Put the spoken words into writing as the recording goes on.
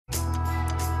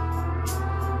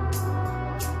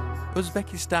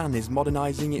Uzbekistan is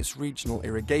modernising its regional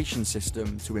irrigation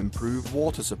system to improve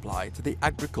water supply to the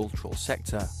agricultural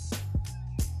sector.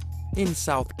 In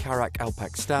South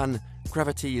Karak-Alpakstan,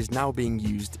 gravity is now being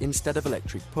used instead of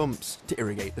electric pumps to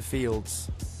irrigate the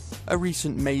fields. A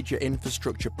recent major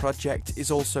infrastructure project is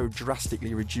also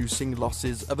drastically reducing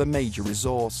losses of a major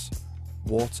resource: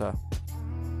 water.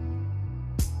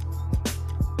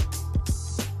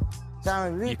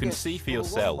 You can see for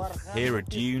yourself, here are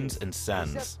dunes and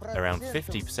sands. Around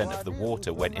 50% of the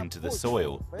water went into the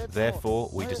soil. Therefore,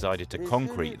 we decided to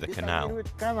concrete the canal.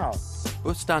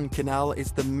 Bustan Canal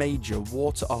is the major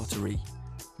water artery.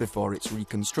 Before its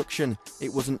reconstruction,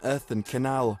 it was an earthen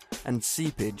canal, and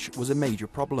seepage was a major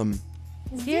problem.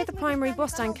 Here the primary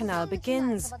Bustan Canal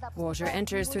begins. Water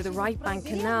enters through the right bank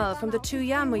canal from the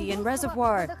Tuyamiyan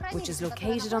Reservoir, which is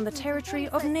located on the territory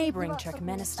of neighbouring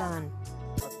Turkmenistan.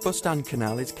 Bustan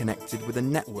Canal is connected with a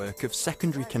network of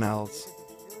secondary canals.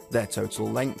 Their total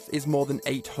length is more than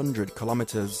 800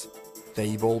 kilometres.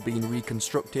 They've all been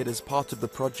reconstructed as part of the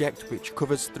project, which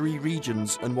covers 3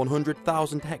 regions and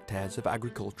 100,000 hectares of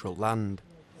agricultural land.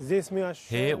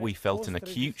 Here we felt an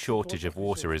acute shortage of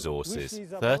water resources.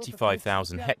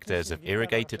 35,000 hectares of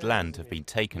irrigated land have been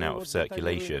taken out of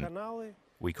circulation.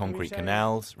 We concrete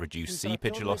canals, reduce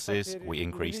seepage losses, we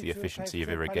increase the efficiency of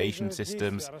irrigation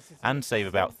systems, and save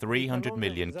about 300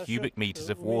 million cubic metres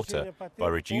of water by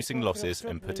reducing losses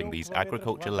and putting these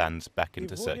agriculture lands back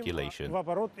into circulation.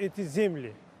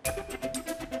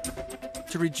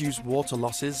 To reduce water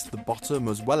losses, the bottom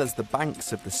as well as the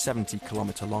banks of the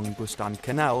 70-kilometre-long Bustan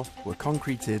Canal were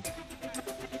concreted.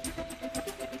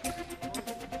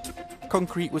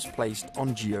 Concrete was placed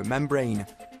on geomembrane,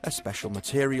 a special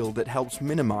material that helps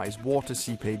minimise water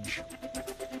seepage.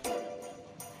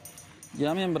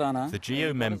 The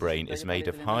geomembrane is made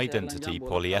of high-density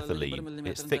polyethylene.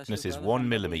 Its thickness is 1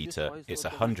 millimetre. It's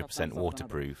 100%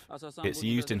 waterproof. It's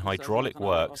used in hydraulic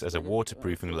works as a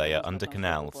waterproofing layer under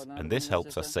canals, and this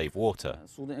helps us save water.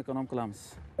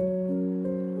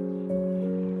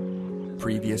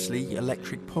 Previously,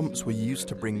 electric pumps were used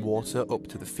to bring water up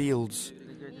to the fields.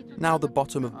 Now the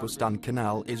bottom of Bustan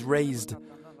Canal is raised,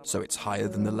 so it's higher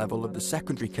than the level of the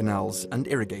secondary canals and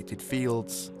irrigated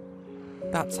fields.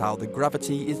 That's how the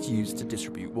gravity is used to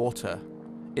distribute water.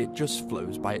 It just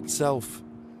flows by itself.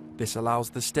 This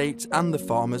allows the state and the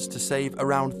farmers to save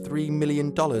around $3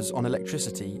 million on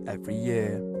electricity every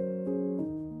year.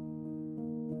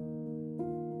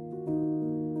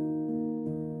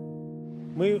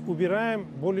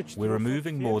 We're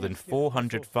removing more than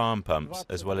 400 farm pumps,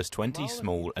 as well as 20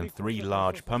 small and 3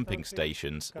 large pumping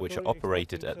stations, which are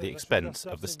operated at the expense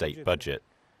of the state budget.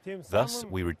 Thus,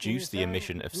 we reduce the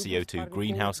emission of CO2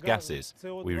 greenhouse gases.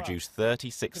 We reduce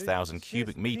 36,000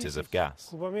 cubic metres of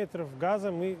gas.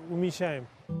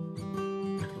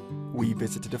 We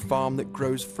visited a farm that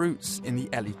grows fruits in the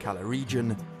Elikala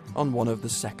region, on one of the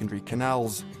secondary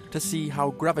canals, to see how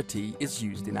gravity is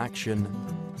used in action.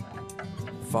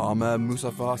 Farmer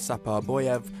Mustafa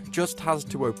Saparboyev just has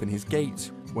to open his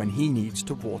gate when he needs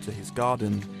to water his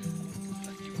garden.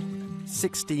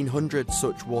 1,600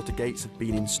 such water gates have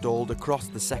been installed across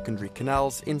the secondary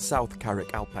canals in South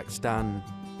Karak-Alpakstan.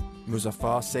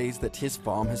 Muzaffar says that his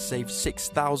farm has saved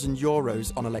 6,000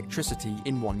 euros on electricity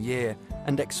in 1 year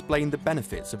and explained the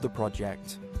benefits of the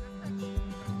project.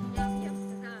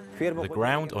 The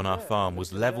ground on our farm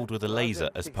was levelled with a laser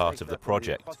as part of the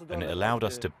project, and it allowed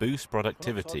us to boost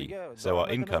productivity, so our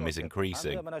income is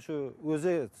increasing.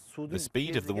 The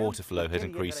speed of the water flow has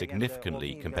increased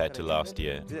significantly compared to last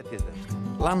year.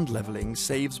 Land levelling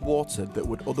saves water that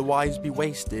would otherwise be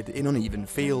wasted in uneven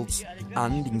fields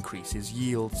and increases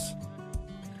yields.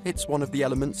 It's one of the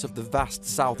elements of the vast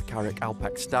South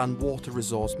Karak-Alpakstan Water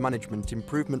Resource Management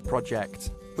Improvement Project,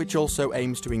 which also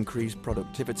aims to increase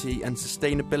productivity and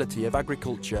sustainability of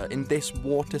agriculture in this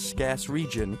water-scarce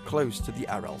region close to the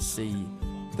Aral Sea.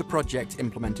 The project,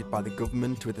 implemented by the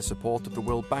government with the support of the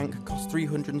World Bank, cost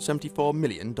 $374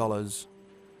 million.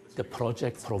 The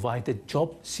project provided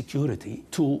job security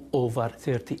to over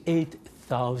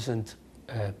 38,000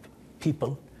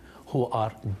 people who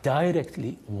are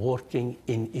directly working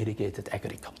in irrigated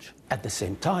agriculture. At the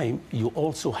same time, you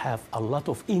also have a lot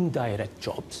of indirect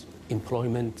jobs: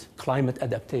 employment, climate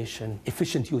adaptation,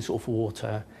 efficient use of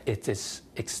water. It is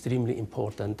extremely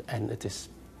important, and it is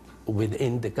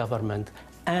within the government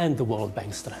and the World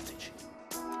Bank strategy.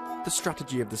 The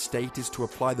strategy of the state is to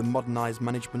apply the modernised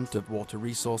management of water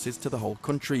resources to the whole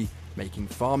country, making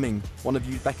farming, one of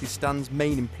Uzbekistan's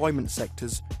main employment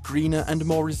sectors, greener and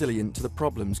more resilient to the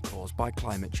problems caused by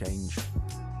climate change.